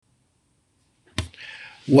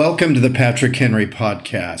Welcome to the Patrick Henry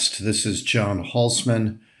Podcast. This is John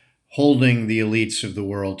Halsman, holding the elites of the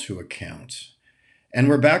world to account. And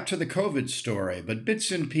we're back to the COVID story, but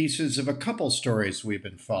bits and pieces of a couple stories we've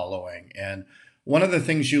been following. And one of the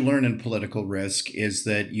things you learn in political risk is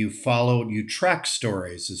that you track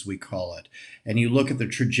stories, as we call it, and you look at the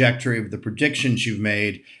trajectory of the predictions you've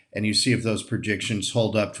made, and you see if those predictions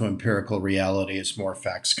hold up to empirical reality as more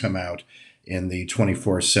facts come out in the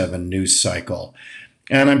 24/7 news cycle.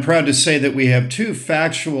 And I'm proud to say that we have two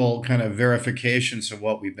factual kind of verifications of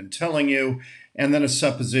what we've been telling you, and then a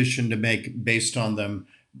supposition to make based on them,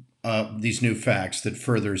 these new facts that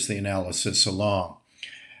furthers the analysis along.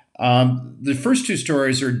 The first two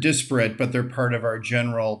stories are disparate, but they're part of our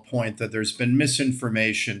general point that there's been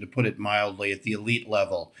misinformation, to put it mildly, at the elite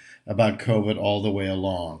level about COVID all the way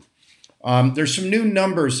along. There's some new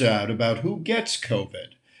numbers out about who gets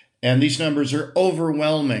COVID. And these numbers are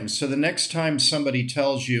overwhelming. So the next time somebody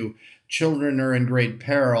tells you children are in great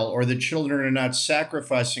peril or the children are not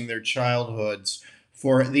sacrificing their childhoods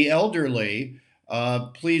for the elderly,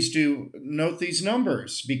 please do note these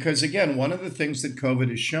numbers. Because again, one of the things that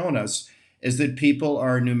COVID has shown us is that people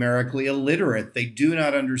are numerically illiterate. They do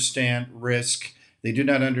not understand risk. They do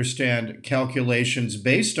not understand calculations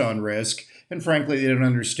based on risk. And frankly, they don't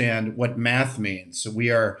understand what math means. So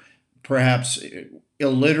we are perhaps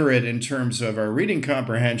illiterate in terms of our reading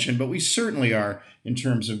comprehension, but we certainly are in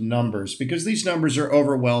terms of numbers, because these numbers are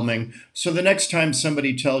overwhelming. So the next time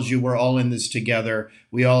somebody tells you we're all in this together,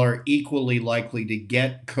 we all are equally likely to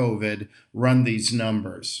get COVID, run these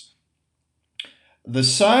numbers. The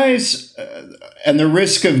size and the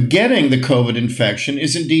risk of getting the COVID infection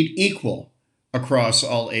is indeed equal across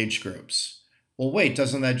all age groups. Well, wait,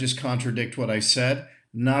 doesn't that just contradict what I said?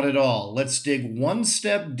 Not at all. Let's dig one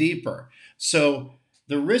step deeper. So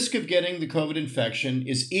the risk of getting the COVID infection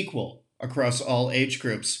is equal across all age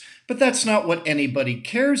groups. But that's not what anybody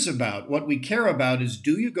cares about. What we care about is,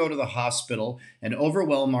 do you go to the hospital and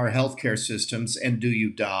overwhelm our healthcare systems, and do you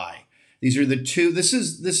die? These are the two. This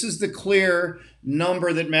is the clear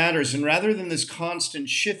number that matters. And rather than this constant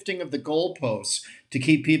shifting of the goalposts to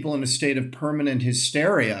keep people in a state of permanent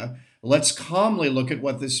hysteria, let's calmly look at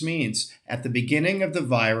what this means. At the beginning of the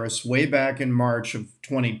virus, way back in March of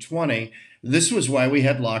 2020, this was why we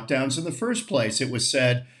had lockdowns in the first place. It was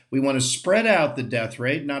said, we want to spread out the death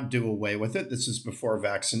rate, not do away with it. This is before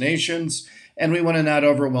vaccinations. And we want to not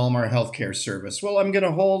overwhelm our healthcare service. Well, I'm going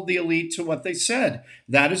to hold the elite to what they said.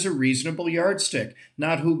 That is a reasonable yardstick.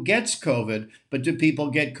 Not who gets COVID, but do people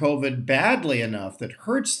get COVID badly enough, that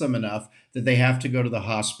hurts them enough, that they have to go to the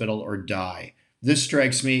hospital or die? This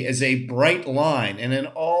strikes me as a bright line. And in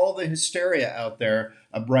all the hysteria out there,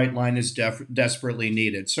 a bright line is desperately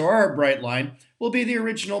needed. So our bright line will be the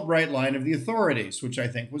original bright line of the authorities, which I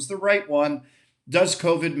think was the right one. Does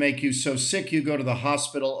COVID make you so sick you go to the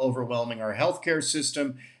hospital, overwhelming our healthcare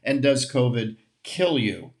system? And does COVID kill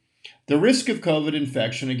you? The risk of COVID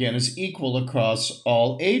infection, again, is equal across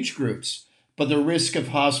all age groups, but the risk of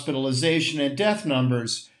hospitalization and death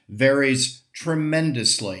numbers varies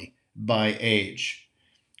tremendously by age.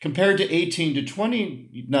 Compared to 18 to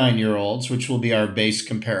 29-year-olds, which will be our base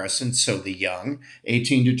comparison, so the young,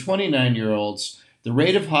 18 to 29-year-olds, the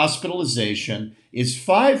rate of hospitalization is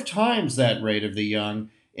 5 times that rate of the young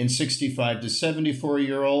in 65 to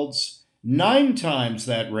 74-year-olds, 9 times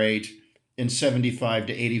that rate in 75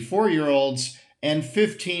 to 84-year-olds, and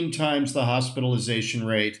 15 times the hospitalization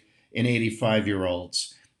rate in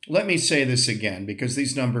 85-year-olds. Let me say this again, because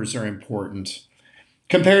these numbers are important.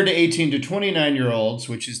 Compared to 18 to 29-year-olds,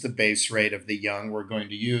 which is the base rate of the young we're going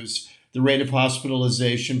to use, the rate of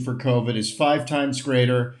hospitalization for COVID is 5 times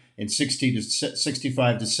greater in 60 to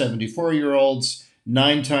 65 to 74-year-olds,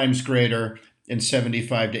 9 times greater in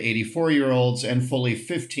 75 to 84-year-olds, and fully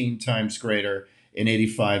 15 times greater in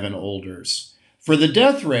 85 and olders. For the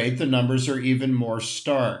death rate, the numbers are even more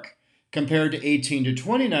stark. Compared to 18 to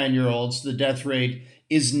 29-year-olds, the death rate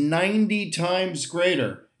is 90 times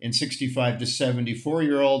greater in 65 to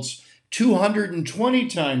 74-year-olds, 220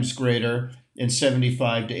 times greater in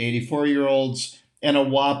 75 to 84-year-olds, and a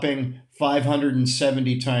whopping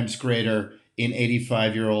 570 times greater in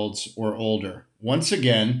 85-year-olds or older. Once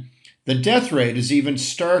again, the death rate is even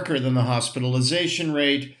starker than the hospitalization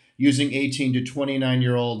rate. Using 18 to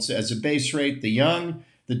 29-year-olds as a base rate, the young,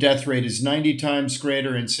 the death rate is 90 times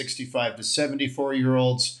greater in 65 to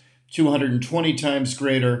 74-year-olds, 220 times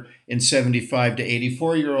greater in 75 to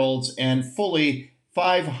 84-year-olds, and fully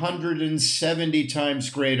 570 times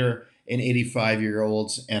greater in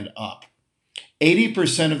 85-year-olds and up.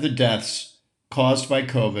 80% of the deaths caused by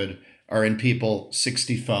COVID are in people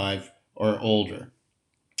 65 or older.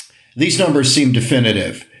 These numbers seem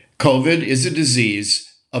definitive. COVID is a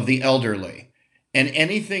disease of the elderly, and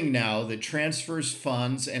anything now that transfers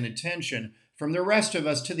funds and attention from the rest of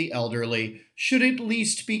us to the elderly should at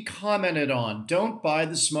least be commented on. Don't buy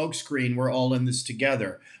the smokescreen. We're all in this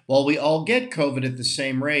together. While we all get COVID at the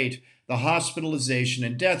same rate, the hospitalization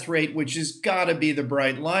and death rate, which has got to be the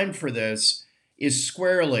bright line for this, is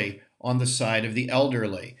squarely on the side of the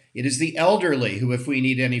elderly. It is the elderly who, if we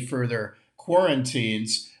need any further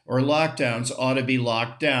quarantines or lockdowns, ought to be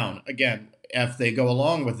locked down. Again, if they go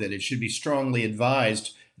along with it, it should be strongly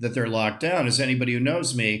advised that they're locked down. As anybody who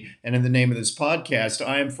knows me, and in the name of this podcast,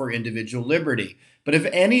 I am for individual liberty. But if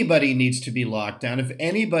anybody needs to be locked down, if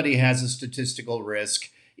anybody has a statistical risk,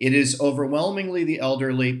 it is overwhelmingly the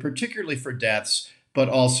elderly, particularly for deaths, but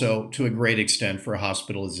also to a great extent for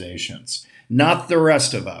hospitalizations, not the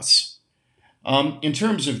rest of us. In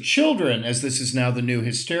terms of children, as this is now the new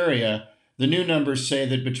hysteria, the new numbers say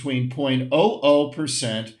that between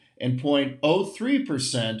 0.00% and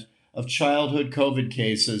 0.03% of childhood COVID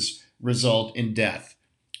cases result in death.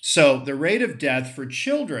 So the rate of death for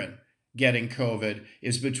children getting COVID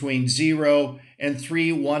is between 0 and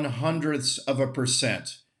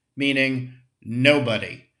 0.03%, meaning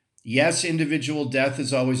nobody. Yes, individual death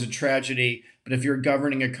is always a tragedy, but if you're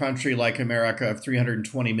governing a country like America of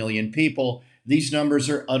 320 million people, these numbers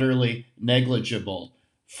are utterly negligible.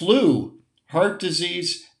 Flu, heart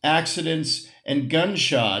disease, accidents, and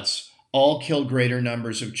gunshots all kill greater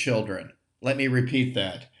numbers of children. Let me repeat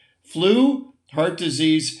that. Flu, heart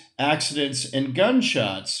disease, accidents, and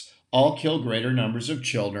gunshots all kill greater numbers of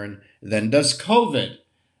children than does COVID.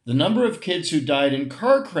 The number of kids who died in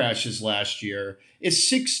car crashes last year is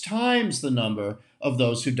 6 times the number of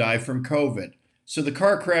those who die from COVID. So the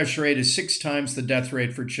car crash rate is 6 times the death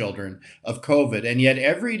rate for children of COVID. And yet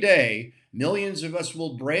every day, millions of us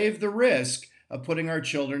will brave the risk of putting our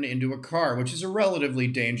children into a car, which is a relatively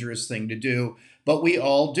dangerous thing to do. But we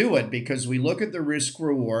all do it because we look at the risk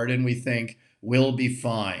reward and we think we'll be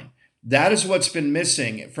fine. That is what's been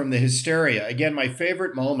missing from the hysteria. Again, my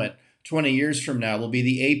favorite moment 20 years from now will be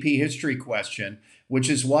the AP history question, which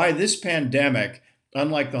is why this pandemic,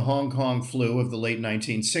 unlike the Hong Kong flu of the late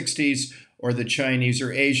 1960s or the Chinese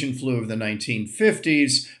or Asian flu of the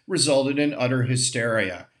 1950s, resulted in utter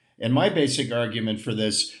hysteria. And my basic argument for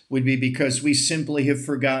this would be because we simply have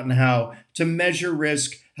forgotten how to measure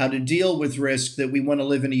risk, how to deal with risk, that we want to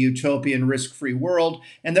live in a utopian risk-free world,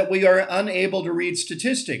 and that we are unable to read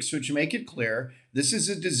statistics, which make it clear this is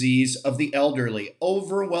a disease of the elderly,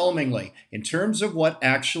 overwhelmingly, in terms of what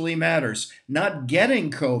actually matters. Not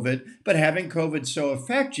getting COVID, but having COVID so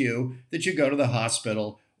affect you that you go to the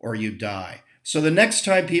hospital or you die. So the next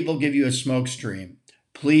time people give you a smoke stream,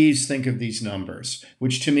 please think of these numbers,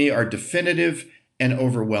 which to me are definitive and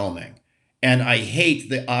overwhelming. And I hate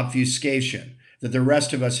the obfuscation that the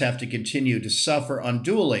rest of us have to continue to suffer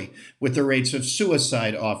unduly with the rates of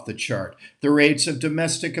suicide off the chart, the rates of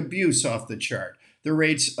domestic abuse off the chart, the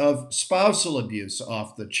rates of spousal abuse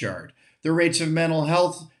off the chart, the rates of mental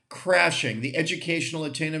health crashing, the educational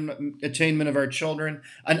attainment of our children,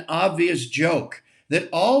 an obvious joke that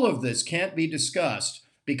all of this can't be discussed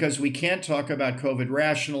because we can't talk about COVID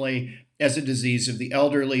rationally as a disease of the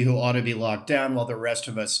elderly who ought to be locked down while the rest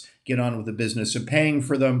of us get on with the business of paying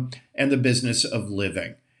for them and the business of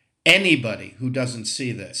living. Anybody who doesn't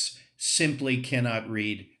see this simply cannot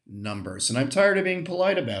read numbers, and I'm tired of being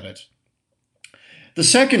polite about it. The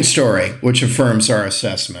second story, which affirms our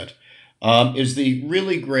assessment, is the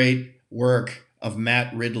really great work of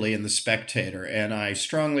Matt Ridley in The Spectator, and I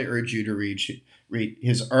strongly urge you to read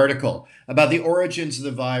his article about the origins of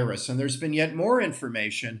the virus. And there's been yet more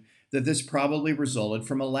information that this probably resulted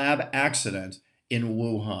from a lab accident in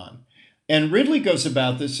Wuhan. And Ridley goes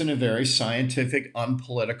about this in a very scientific,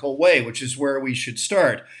 unpolitical way, which is where we should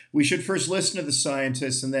start. We should first listen to the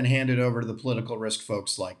scientists and then hand it over to the political risk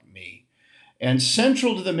folks like me. And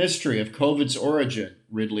central to the mystery of COVID's origin,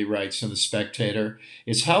 Ridley writes in The Spectator,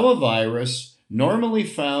 is how a virus normally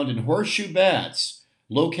found in horseshoe bats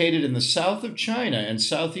located in the south of China and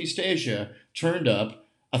Southeast Asia turned up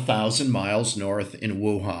 1,000 miles north in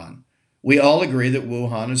Wuhan. We all agree that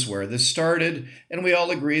Wuhan is where this started, and we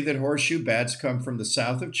all agree that horseshoe bats come from the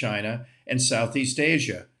south of China and Southeast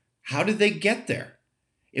Asia. How did they get there?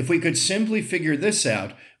 If we could simply figure this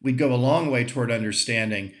out, we'd go a long way toward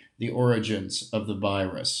understanding the origins of the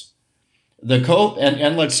virus.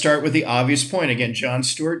 And let's start with the obvious point. Again, Jon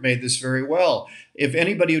Stewart made this very well. If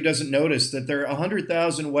anybody who doesn't notice that there are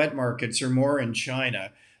 100,000 wet markets or more in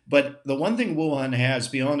China, but the one thing Wuhan has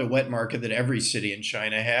beyond a wet market that every city in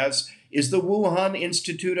China has is the Wuhan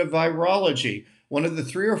Institute of Virology, one of the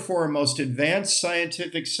 3 or 4 most advanced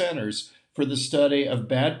scientific centers for the study of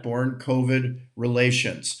bat-borne COVID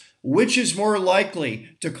relations. Which is more likely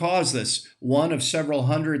to cause this? One of several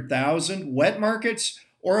 100,000 wet markets,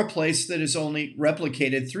 or a place that has only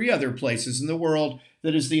replicated 3 other places in the world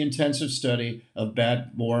that is the intensive study of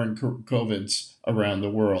bat-borne COVIDs around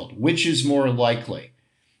the world? Which is more likely?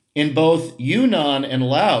 In both Yunnan and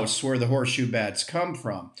Laos, where the horseshoe bats come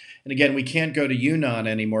from. And again, we can't go to Yunnan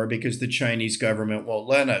anymore because the Chinese government won't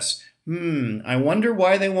let us. I wonder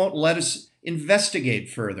why they won't let us investigate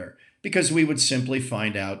further. Because we would simply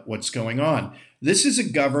find out what's going on. This is a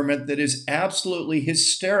government that is absolutely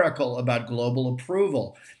hysterical about global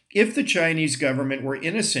approval. If the Chinese government were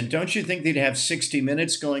innocent, don't you think they'd have 60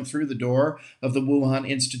 Minutes going through the door of the Wuhan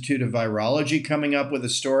Institute of Virology coming up with a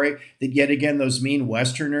story that yet again those mean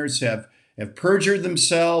Westerners have perjured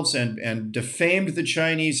themselves and defamed the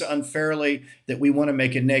Chinese unfairly, that we want to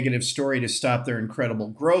make a negative story to stop their incredible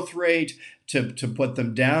growth rate, to put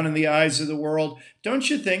them down in the eyes of the world? Don't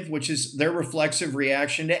you think, which is their reflexive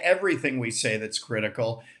reaction to everything we say that's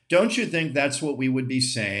critical, don't you think that's what we would be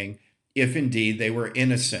saying if indeed they were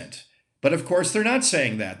innocent? But of course, they're not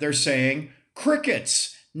saying that. They're saying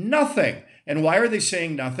crickets, nothing. And why are they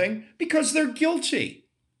saying nothing? Because they're guilty.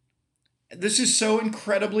 This is so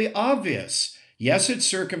incredibly obvious. Yes, it's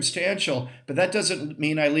circumstantial, but that doesn't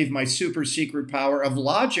mean I leave my super secret power of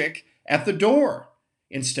logic at the door.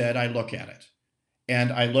 Instead, I look at it.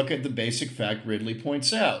 And I look at the basic fact Ridley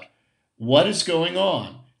points out. What is going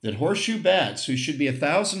on? That horseshoe bats, who should be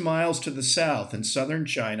 1,000 miles to the south in southern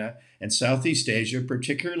China and Southeast Asia,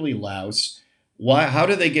 particularly Laos, how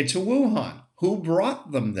do they get to Wuhan? Who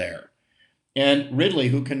brought them there? And Ridley,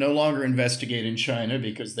 who can no longer investigate in China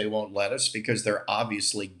because they won't let us, because they're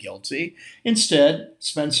obviously guilty, instead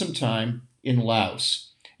spent some time in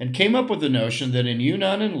Laos and came up with the notion that in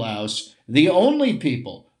Yunnan and Laos, the only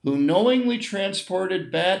people who knowingly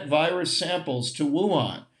transported bat virus samples to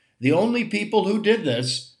Wuhan, the only people who did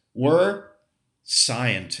this were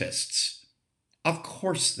scientists. Of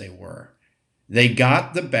course they were. They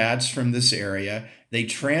got the bats from this area, they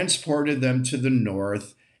transported them to the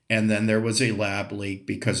north, and then there was a lab leak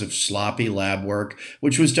because of sloppy lab work,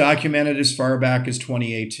 which was documented as far back as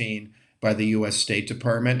 2018 by the U.S. State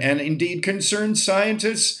Department. And indeed, concerned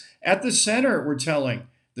scientists at the center were telling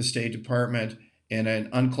the State Department in an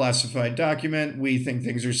unclassified document, we think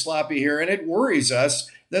things are sloppy here, and it worries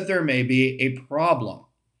us that there may be a problem.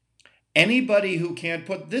 Anybody who can't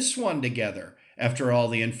put this one together after all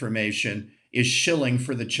the information is shilling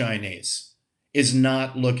for the Chinese, is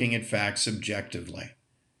not looking at facts objectively,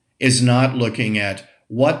 is not looking at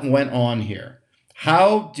what went on here.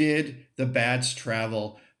 How did the bats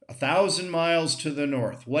travel 1,000 miles to the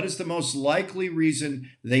north? What is the most likely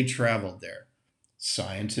reason they traveled there?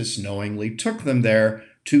 Scientists knowingly took them there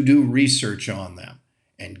to do research on them.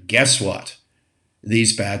 And guess what?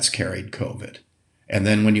 These bats carried COVID. And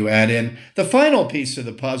then when you add in the final piece of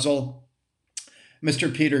the puzzle,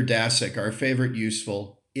 Mr. Peter Daszak, our favorite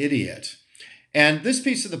useful idiot. And this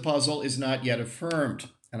piece of the puzzle is not yet affirmed.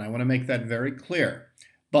 And I want to make that very clear.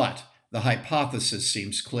 But the hypothesis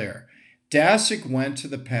seems clear. Daszak went to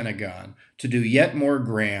the Pentagon to do yet more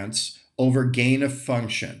grants over gain of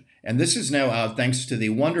function. And this is now out thanks to the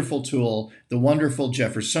wonderful tool, the wonderful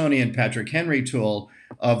Jeffersonian Patrick Henry tool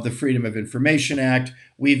of the Freedom of Information Act.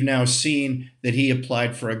 We've now seen that he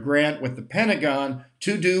applied for a grant with the Pentagon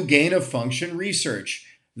to do gain of function research.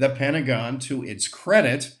 The Pentagon, to its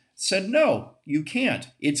credit, said, no, you can't.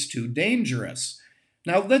 It's too dangerous.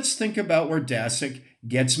 Now let's think about where Daszak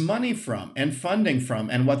gets money from and funding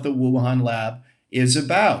from and what the Wuhan lab is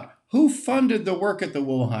about. Who funded the work at the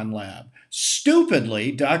Wuhan lab?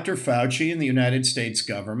 Stupidly, Dr. Fauci and the United States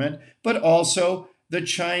government, but also the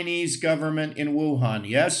Chinese government in Wuhan.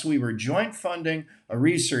 Yes, we were joint funding a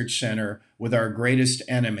research center with our greatest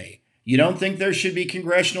enemy. You don't think there should be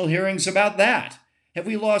congressional hearings about that? Have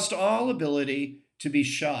we lost all ability to be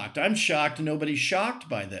shocked? I'm shocked nobody's shocked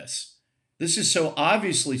by this. This is so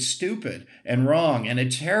obviously stupid and wrong and a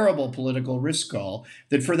terrible political risk call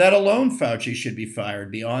that for that alone, Fauci should be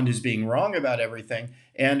fired beyond his being wrong about everything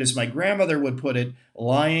and, as my grandmother would put it,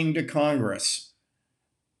 lying to Congress.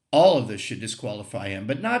 All of this should disqualify him,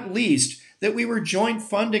 but not least that we were joint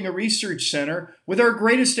funding a research center with our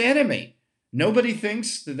greatest enemy. Nobody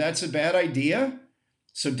thinks that that's a bad idea?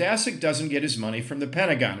 So Daszak doesn't get his money from the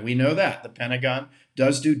Pentagon. We know that. The Pentagon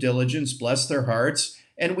does due diligence, bless their hearts,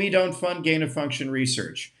 and we don't fund gain-of-function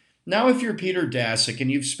research. Now, if you're Peter Daszak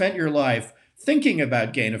and you've spent your life thinking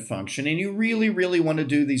about gain of function and you really, really want to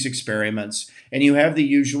do these experiments and you have the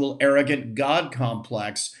usual arrogant God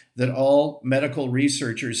complex that all medical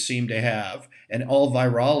researchers seem to have and all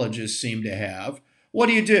virologists seem to have, what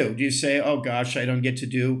do? Do you say, oh gosh, I don't get to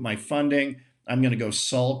do my funding, I'm going to go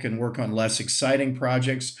sulk and work on less exciting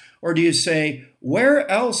projects? Or do you say, where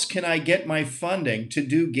else can I get my funding to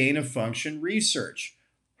do gain of function research?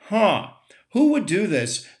 Who would do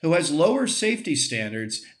this who has lower safety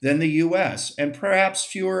standards than the US and perhaps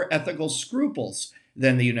fewer ethical scruples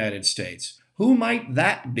than the United States? Who might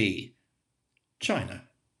that be? China.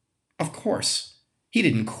 Of course. He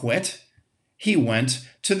didn't quit. He went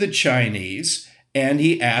to the Chinese and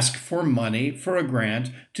he asked for money for a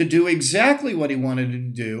grant to do exactly what he wanted to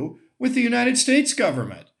do with the United States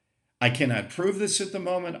government. I cannot prove this at the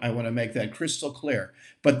moment. I want to make that crystal clear.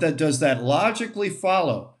 But does that logically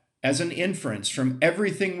follow as an inference from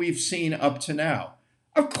everything we've seen up to now?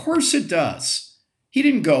 Of course it does. He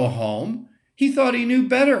didn't go home. He thought he knew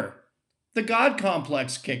better. The God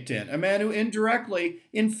complex kicked in, a man who indirectly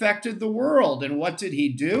infected the world. And what did he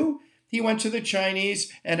do? He went to the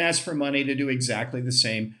Chinese and asked for money to do exactly the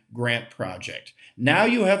same grant project. Now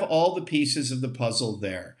you have all the pieces of the puzzle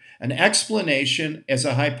there. An explanation as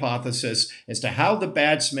a hypothesis as to how the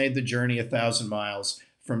bats made the journey 1,000 miles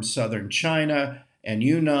from southern China and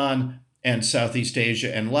Yunnan and Southeast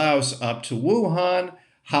Asia and Laos up to Wuhan,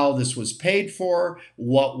 how this was paid for,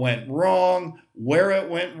 what went wrong, where it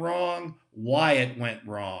went wrong, why it went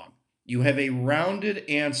wrong. You have a rounded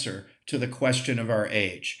answer to the question of our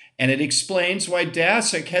age, and it explains why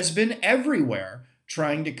Daszak has been everywhere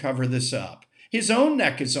trying to cover this up. His own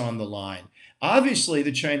neck is on the line. Obviously,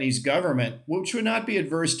 the Chinese government, which would not be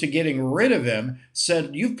adverse to getting rid of him,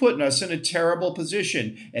 said, you've put us in a terrible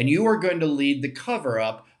position, and you are going to lead the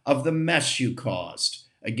cover-up of the mess you caused.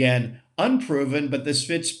 Again, unproven, but this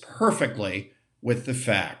fits perfectly with the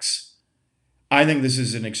facts. I think this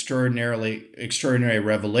is an extraordinary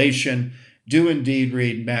revelation. Do indeed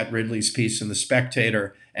read Matt Ridley's piece in The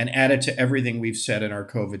Spectator and add it to everything we've said in our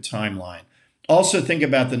COVID timeline. Also think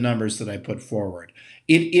about the numbers that I put forward.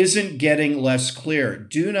 It isn't getting less clear.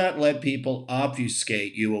 Do not let people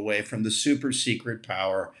obfuscate you away from the super secret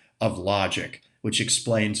power of logic, which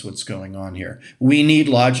explains what's going on here. We need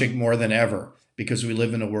logic more than ever because we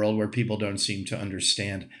live in a world where people don't seem to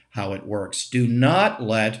understand how it works. Do not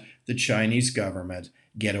let the Chinese government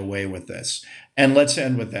get away with this. And let's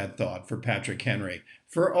end with that thought for Patrick Henry.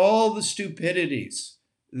 For all the stupidities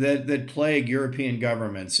that plague European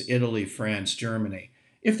governments, Italy, France, Germany,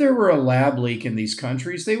 if there were a lab leak in these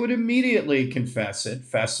countries, they would immediately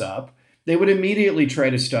fess up. They would immediately try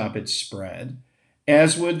to stop its spread,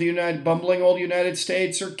 as would the bumbling old United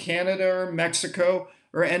States or Canada or Mexico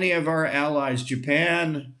or any of our allies.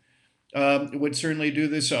 Japan would certainly do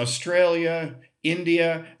this, Australia,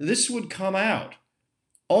 India. This would come out.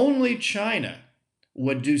 Only China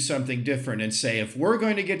would do something different and say, if we're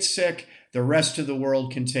going to get sick, the rest of the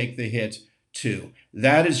world can take the hit too.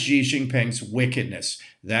 That is Xi Jinping's wickedness.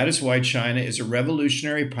 That is why China is a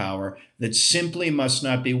revolutionary power that simply must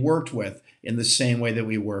not be worked with in the same way that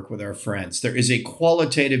we work with our friends. There is a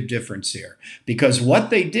qualitative difference here because what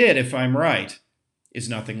they did, if I'm right, is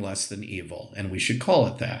nothing less than evil, and we should call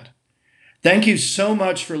it that. Thank you so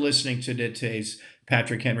much for listening to today's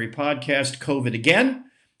Patrick Henry podcast, COVID Again.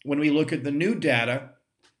 When we look at the new data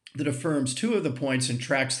that affirms two of the points and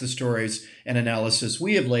tracks the stories and analysis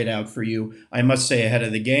we have laid out for you, I must say ahead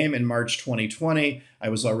of the game in March 2020, I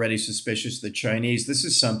was already suspicious of the Chinese. This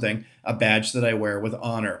is a badge that I wear with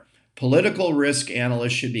honor. Political risk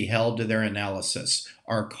analysts should be held to their analysis,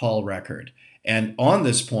 our call record. And on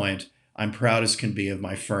this point, I'm proud as can be of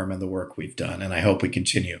my firm and the work we've done, and I hope we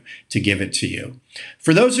continue to give it to you.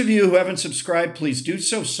 For those of you who haven't subscribed, please do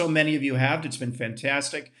so. So many of you have. It's been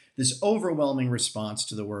fantastic. This overwhelming response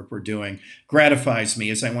to the work we're doing gratifies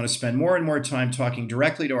me as I want to spend more and more time talking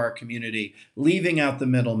directly to our community, leaving out the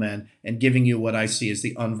middlemen, and giving you what I see as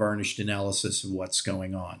the unvarnished analysis of what's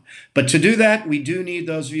going on. But to do that, we do need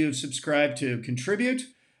those of you who've subscribed to contribute.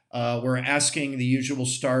 We're asking the usual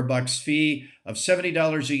Starbucks fee of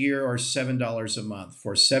 $70 a year or $7 a month.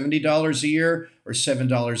 For $70 a year or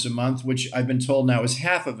 $7 a month, which I've been told now is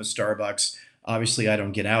half of a Starbucks. Obviously, I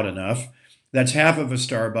don't get out enough. That's half of a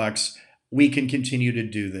Starbucks. We can continue to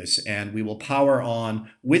do this, and we will power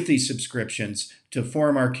on with these subscriptions to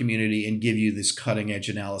form our community and give you this cutting-edge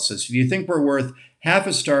analysis. If you think we're worth half a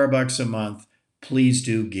Starbucks a month, please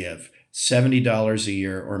do give $70 a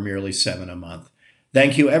year or merely $7 a month.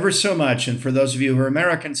 Thank you ever so much. And for those of you who are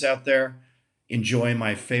Americans out there, enjoy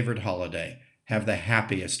my favorite holiday. Have the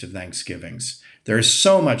happiest of Thanksgivings. There is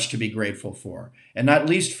so much to be grateful for. And not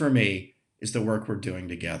least for me, is the work we're doing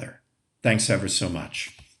together. Thanks ever so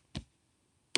much.